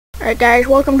Alright guys,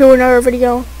 welcome to another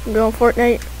video. I'm doing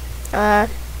Fortnite. I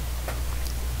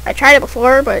tried it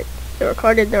before, but it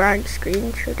recorded the wrong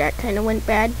screen, so that kind of went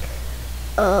bad.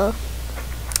 I'm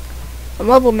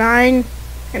level 9.5.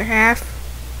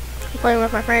 I'm playing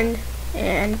with my friend,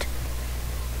 and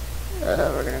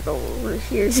we're gonna go over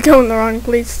here. He's going the wrong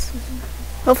place.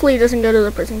 Hopefully he doesn't go to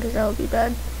the prison, because that would be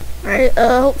bad. Alright,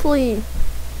 hopefully he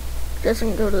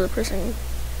doesn't go to the prison.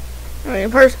 I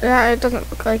mean, it doesn't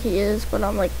look like he is, but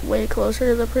I'm like way closer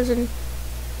to the prison.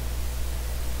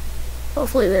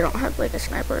 Hopefully they don't have like a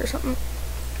sniper or something.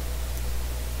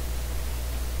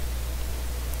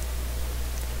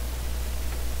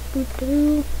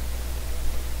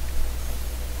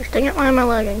 Gosh dang it, why am I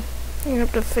lagging? I'm gonna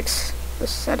have to fix the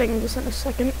settings in a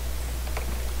second.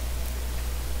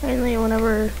 Mainly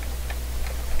whenever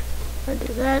I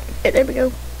do that. Okay, there we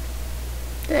go.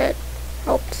 That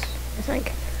helps, I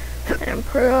think. And I'm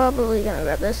probably gonna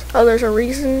grab this. Oh, there's a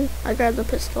reason I grabbed the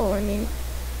pistol. I mean,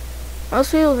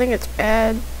 most people think it's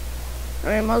bad. I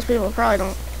mean, most people probably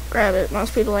don't grab it.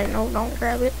 Most people I know don't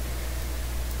grab it.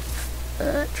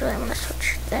 Actually, I'm gonna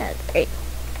switch that. Great.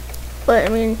 But,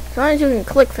 I mean, as long as you can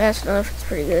click fast enough, it's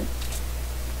pretty good.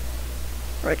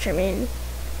 Which, I mean,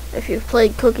 if you've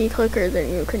played Cookie Clicker, then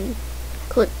you can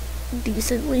click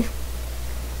decently.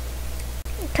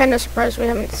 I'm kind of surprised we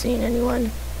haven't seen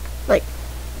anyone, like,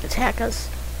 attack us.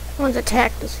 No one's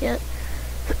attacked us yet.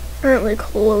 Currently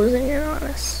closing in on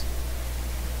us.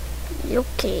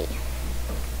 Okay.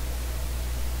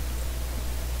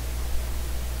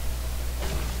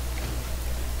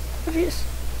 Oh jeez.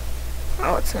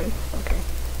 Oh, it's him. Okay.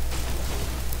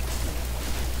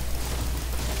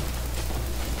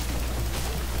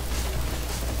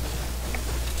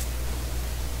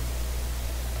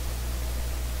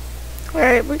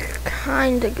 Alright, we're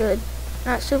kinda good.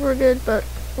 Not super good, but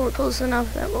we're close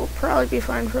enough that we'll probably be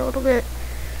fine for a little bit.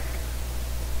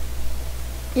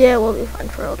 Yeah, we'll be fine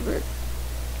for a little bit.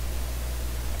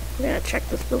 I'm gonna check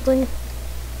this building.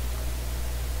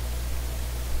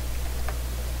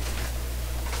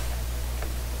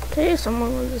 Okay,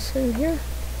 someone was in here.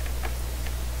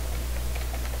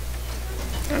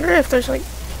 I wonder if there's like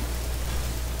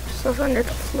stuff under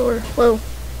the floor. Whoa.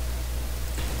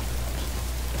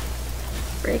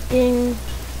 Breaking,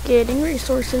 getting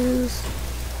resources.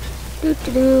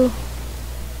 Doo-doo-doo.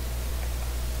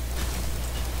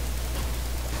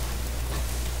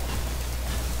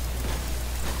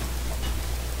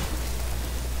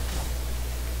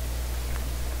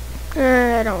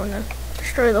 I don't want to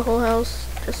destroy the whole house,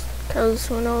 just because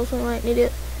who knows, we might need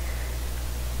it.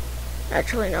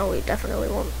 Actually, no, we definitely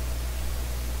won't.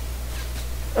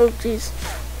 Oh, jeez.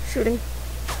 Shooting.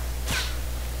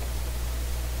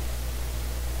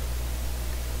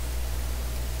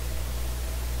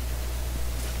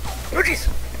 Oh, jeez.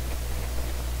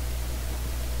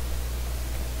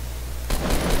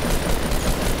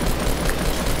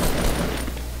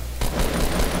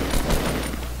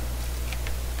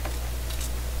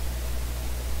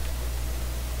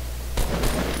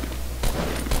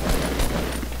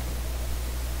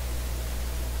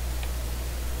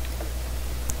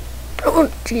 Oh,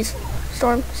 jeez.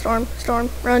 Storm, storm, storm.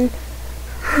 Run.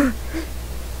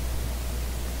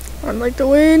 Run like the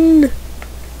wind.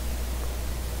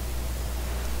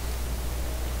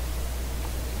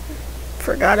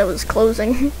 Forgot it was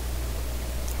closing.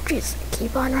 Jeez,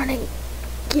 keep on running.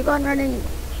 Keep on running.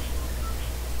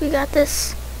 We got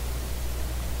this.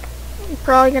 I'm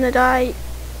probably gonna die.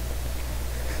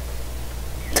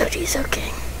 So jeez,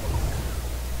 okay.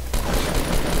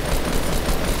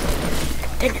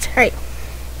 Dang it, alright.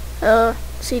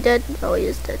 Is he dead? Oh, he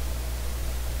is dead.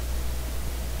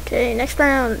 Okay, next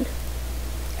round.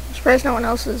 I'm surprised no one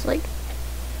else is, like,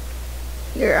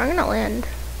 here. I'm gonna land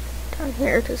down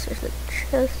here because there's a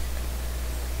chest.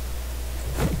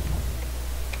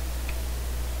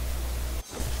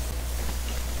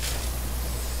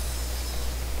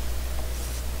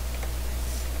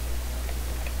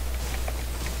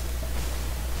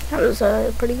 That was,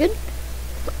 pretty good.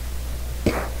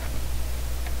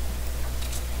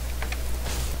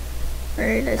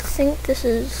 Alright, I think this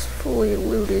is fully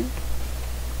looted.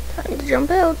 Time to jump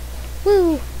out.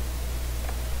 Woo!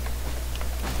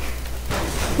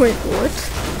 Wait,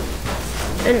 what?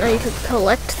 I didn't know you could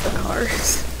collect the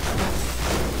cars.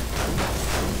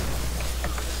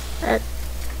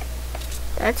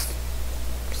 That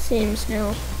seems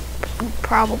new.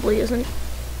 Probably isn't.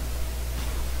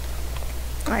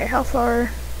 Alright, how far?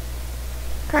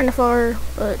 Kinda far,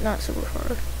 but not super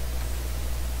far.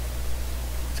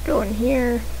 Go in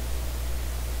here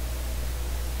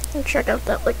and check out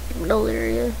that like middle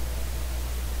area.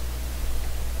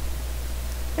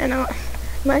 And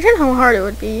Imagine how hard it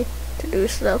would be to do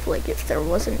stuff like if there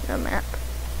wasn't a map.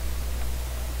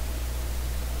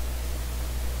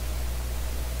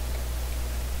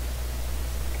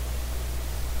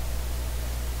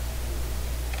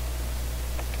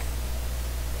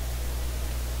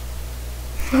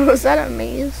 Was that a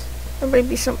maze? That might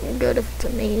be something good if it's a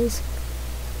maze.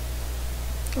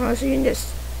 Unless you can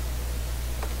just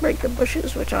break the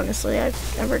bushes, which honestly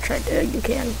I've never tried to. You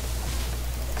can.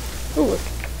 Ooh.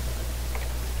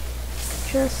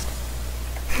 Just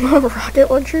a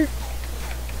rocket launcher.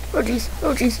 Oh jeez.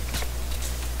 Oh jeez.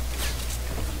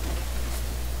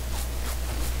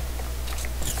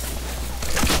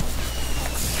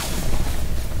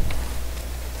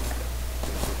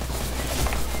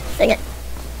 Dang it.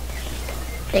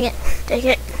 Dang it. Take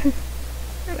it.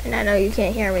 I mean, I know you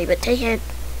can't hear me, but take it.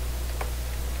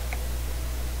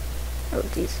 Oh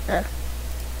jeez. There.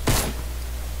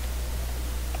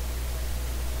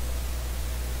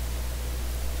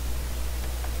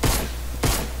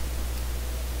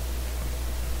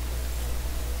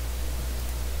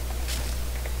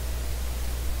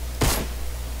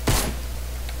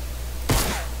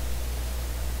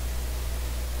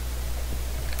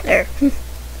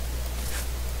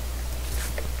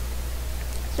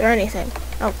 Is there anything?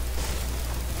 Oh.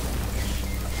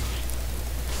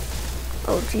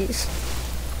 Oh jeez.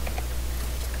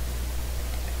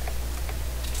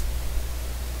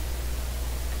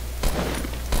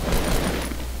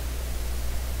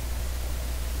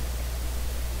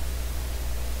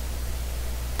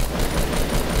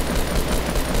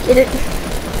 Get it.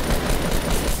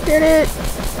 Get it.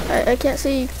 I can't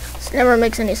see. This never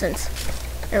makes any sense.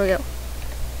 There we go.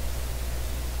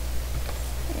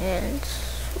 And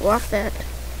walk that.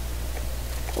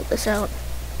 Pull this out.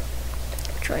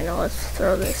 Actually, no, let's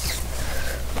throw this.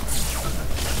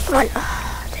 Come on.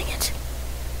 Ah, dang it.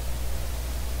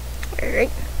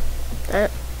 Alright.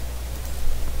 That.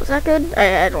 Was that good?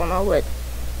 I don't know what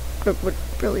it would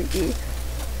really be.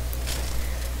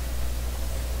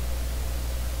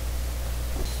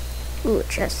 Ooh, a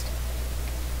chest.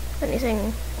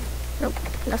 Anything? Nope,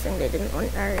 nothing they didn't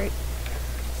want. Alright.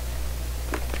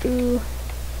 Do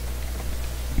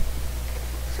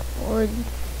some wood.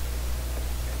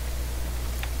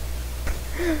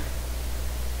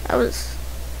 That was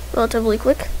relatively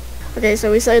quick. Okay,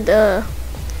 so we said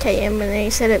KM and they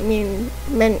said it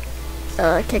meant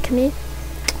kick me.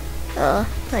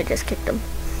 I just kicked him.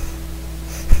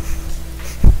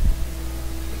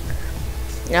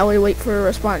 Now we wait for a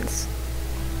response.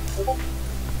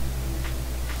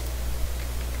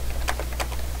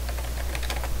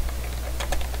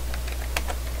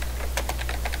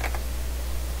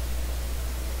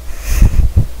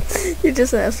 You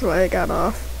just asked why I got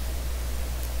off.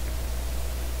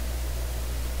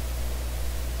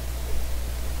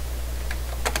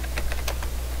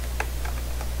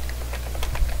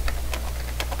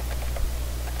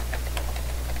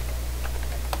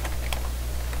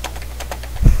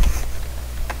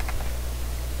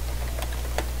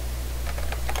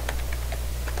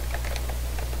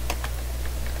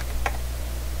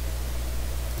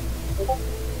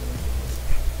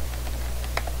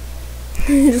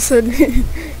 He said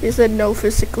he said no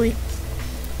physically.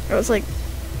 I was like,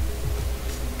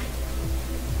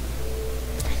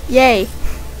 yay,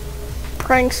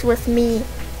 pranks with me.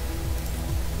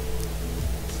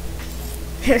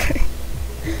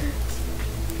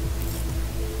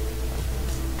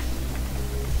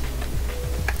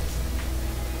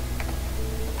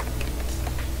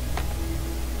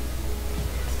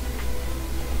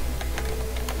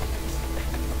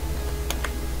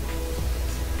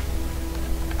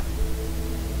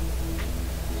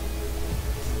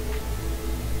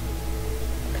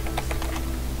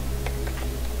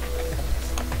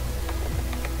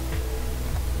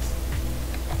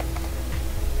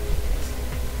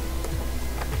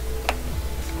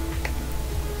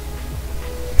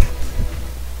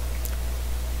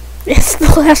 It's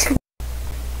the last one.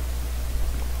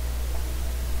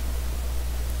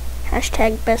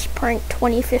 Hashtag best prank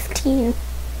 2015.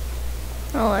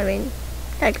 Oh, I mean,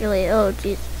 actually, oh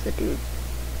Jesus, the dude.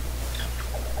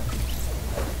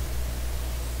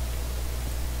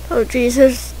 Oh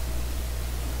Jesus.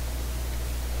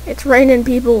 It's raining,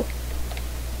 people.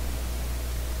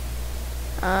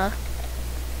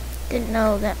 Didn't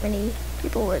know that many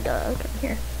people would come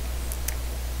here.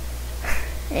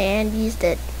 And he's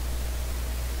dead.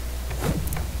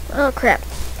 Oh crap.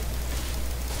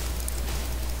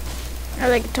 I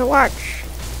like to watch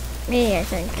me, I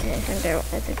think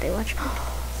they watch.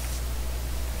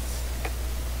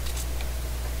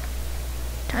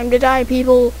 Time to die,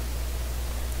 people.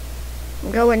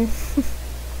 I'm going.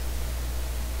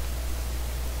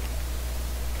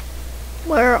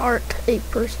 Where art a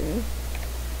person?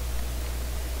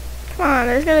 Come on,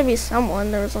 there's gotta be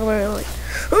someone. There was literally like,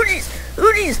 oh jeez,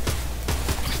 oh jeez.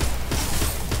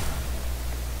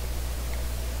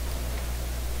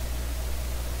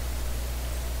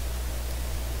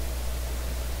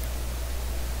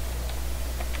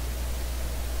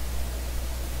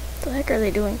 What the heck are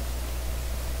they doing?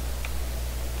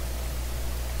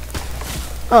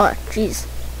 Oh, jeez.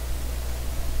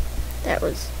 That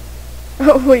was...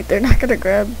 Oh, wait, they're not gonna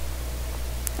grab.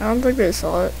 I don't think they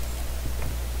saw it.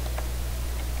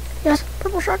 Yes,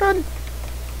 purple shotgun.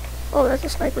 Oh, that's a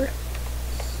sniper.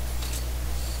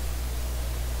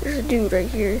 There's a dude right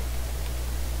here.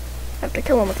 I have to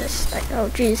kill him with this. Oh,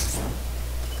 jeez.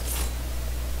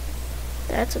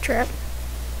 That's a trap.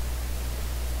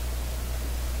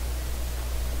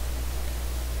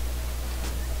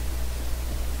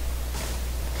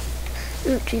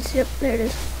 Ooh, jeez, yep, there it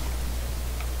is.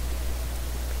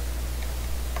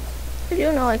 I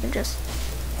do know I can just...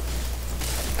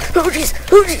 Oh jeez,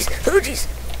 oh jeez, oh jeez!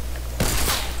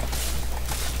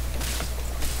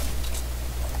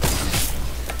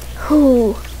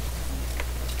 Oh.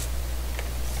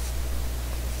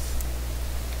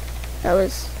 That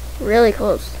was really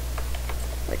close.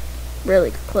 Like,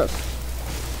 really close.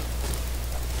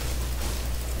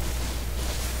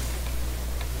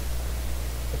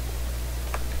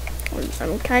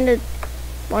 I'm kind of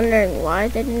wondering why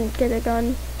they didn't get a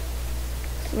gun.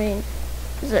 I mean,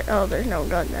 is there, oh, there's no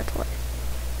gun, that's why.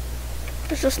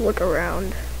 Let's just look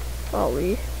around while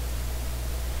we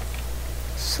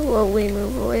slowly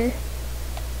move away.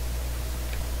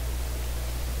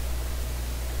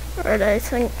 Alright, I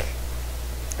think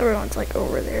everyone's like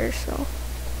over there, so.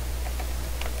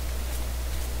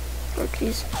 Oh,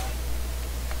 jeez.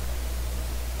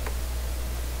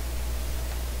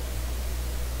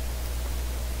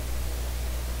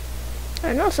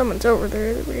 I know someone's over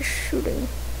there, everybody's shooting.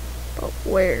 But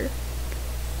where?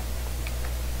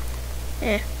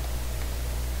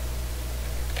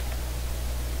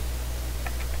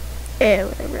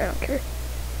 Whatever, I don't care.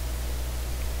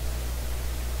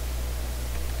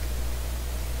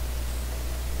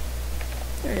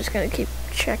 I'm just gonna keep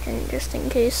checking just in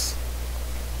case.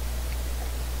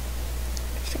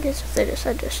 Just in case if they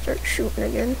decide to start shooting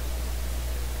again.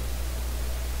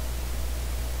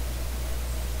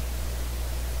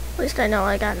 At least I know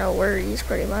I got no worries,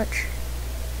 pretty much.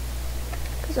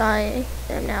 Because I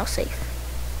am now safe.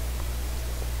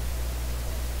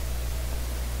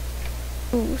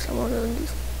 Ooh,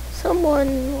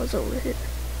 someone was over here.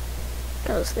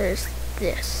 Because there's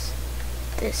this.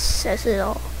 This says it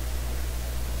all.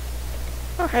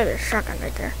 Oh, hey, there's a shotgun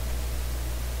right there.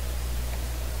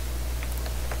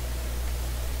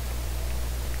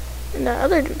 And the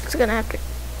other dude's gonna have to,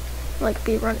 like,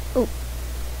 be running. Oh.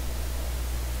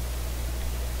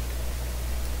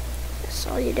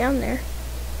 Saw you down there.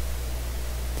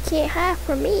 You can't hide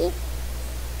from me.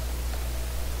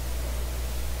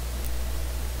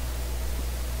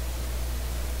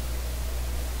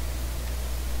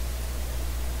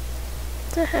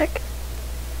 What the heck?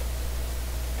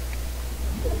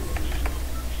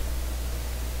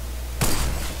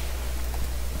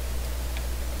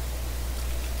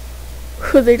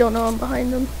 They don't know I'm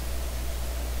behind them.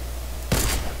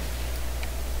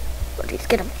 Oh, jeez,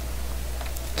 get him.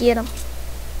 Get him.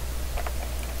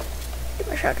 Get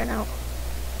my shotgun out.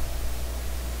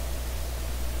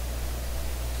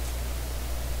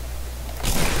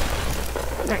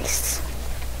 Nice.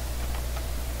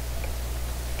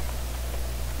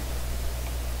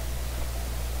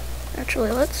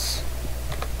 Actually, let's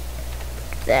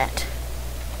that.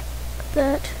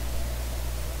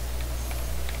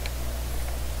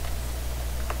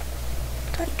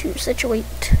 Time to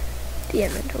situate the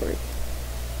inventory.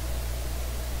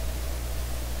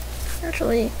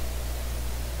 Actually,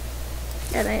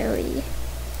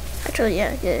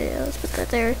 yeah, let's put that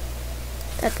there.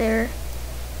 That there.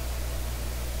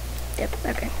 Yep,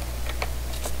 okay.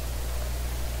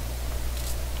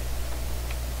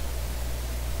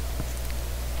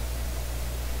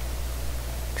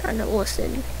 Trying to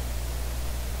listen.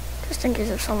 Just in case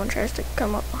if someone tries to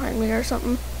come up behind me or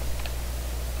something.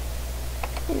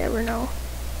 You never know.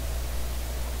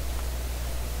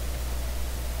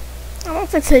 I don't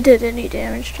think they did any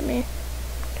damage to me.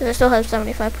 Because I still have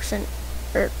 75%.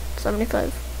 Or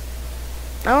 75.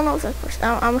 I don't know if that's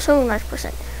percent. I'm assuming that's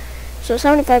percent. So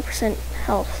 75%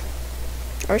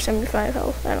 health. Or 75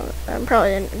 health. I don't know. I'm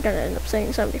probably gonna end up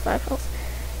saying 75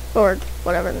 health. Or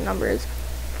whatever the number is.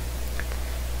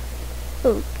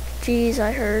 Oh, jeez,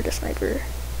 I heard a sniper.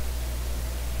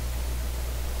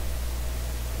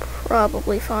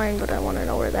 Probably fine, but I want to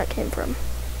know where that came from.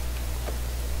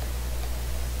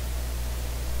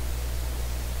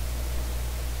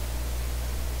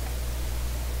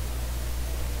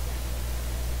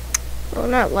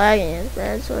 I'm not lagging as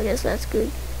bad, so I guess that's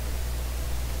good.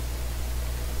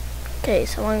 Okay,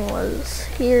 someone was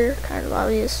here, kind of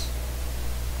obvious.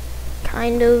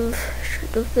 Kind of should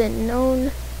have been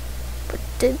known, but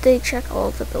did they check all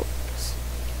of the buildings?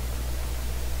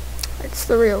 That's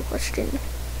the real question.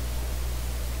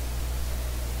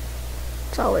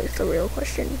 It's always the real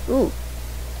question. Ooh.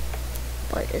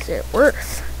 What is it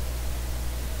worth?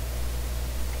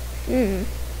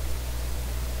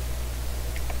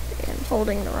 I'm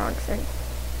holding the wrong thing.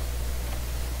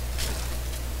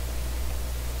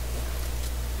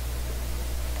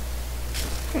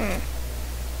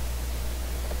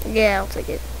 Yeah, I'll take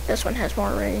it. This one has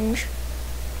more range.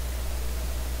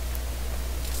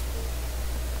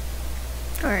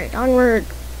 Alright, onward.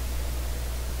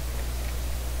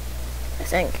 I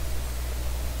think.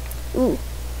 Ooh.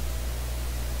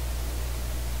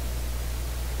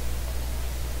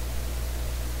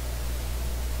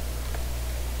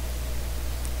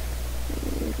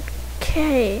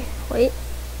 Okay, wait.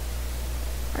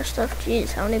 Our stuff,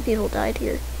 jeez, how many people died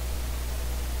here?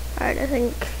 Alright, I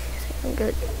think I'm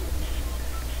good.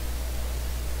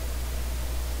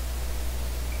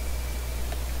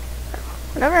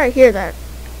 Whenever I hear that,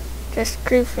 it just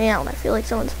creeps me out. I feel like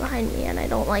someone's behind me and I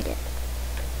don't like it.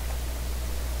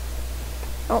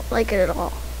 I don't like it at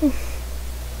all.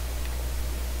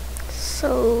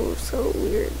 So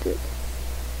weird, dude.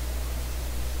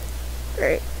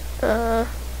 Great.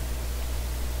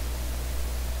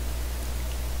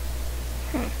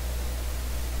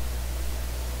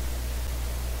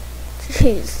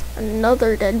 Jeez,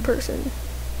 another dead person.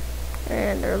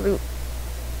 And their loot.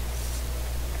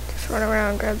 Just run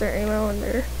around, grab their ammo and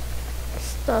their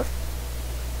stuff.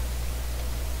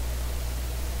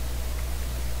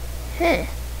 Heh.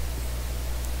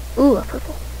 Ooh, a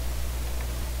purple.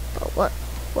 But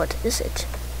what is it?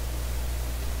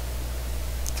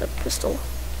 It's a pistol.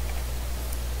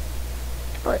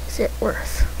 What is it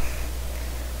worth?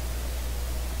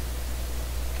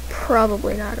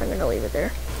 Probably not. I'm gonna leave it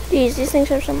there. Geez, these things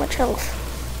have so much health.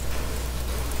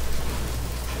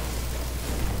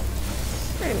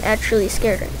 I'm actually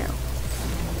scared right now.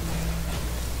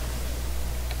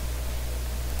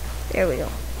 There we go.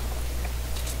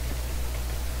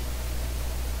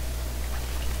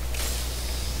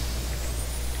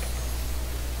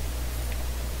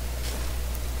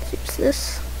 Let's use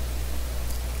this.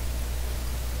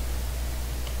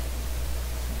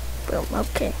 Boom,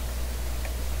 okay.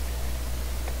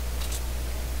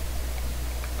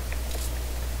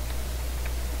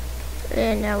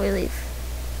 And now we leave.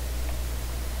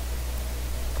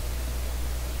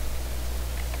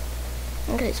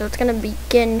 Okay, so it's gonna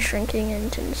begin shrinking in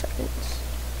 10 seconds.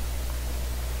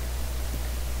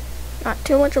 Not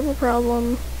too much of a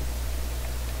problem.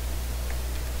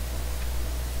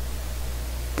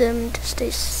 Them to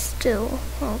stay still.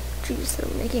 Oh, geez, they're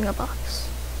making a box.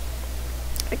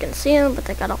 I can see them, but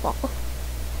they got a wall.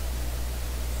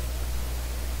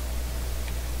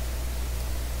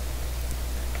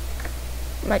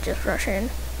 Might just rush in.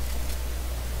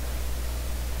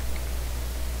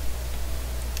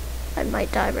 I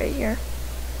might die right here.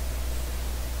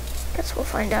 Guess we'll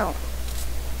find out.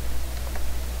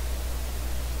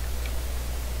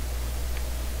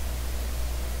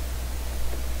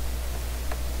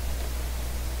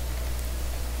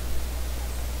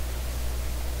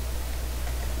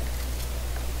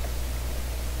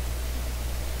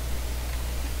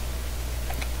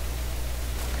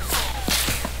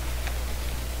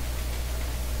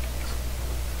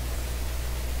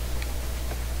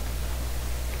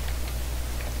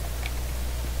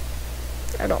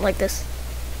 I don't like this.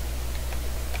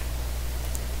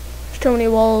 There's too many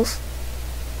walls.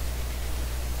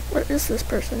 Where is this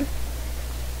person?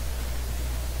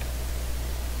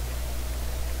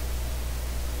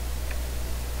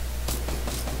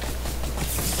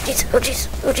 Jeez, oh jeez,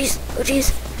 oh jeez, oh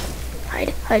jeez.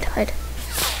 Hide, hide, hide.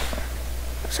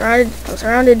 I'm surrounded, I'm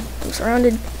surrounded, I'm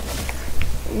surrounded.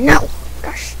 No!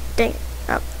 Gosh dang.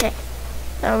 Okay.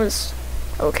 That was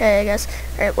okay, I guess.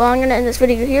 Alright, well, I'm going to end this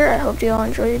video here. I hope you all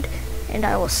enjoyed, and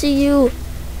I will see you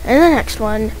in the next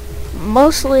one.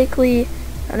 Most likely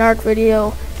an ARC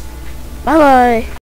video. Bye-bye!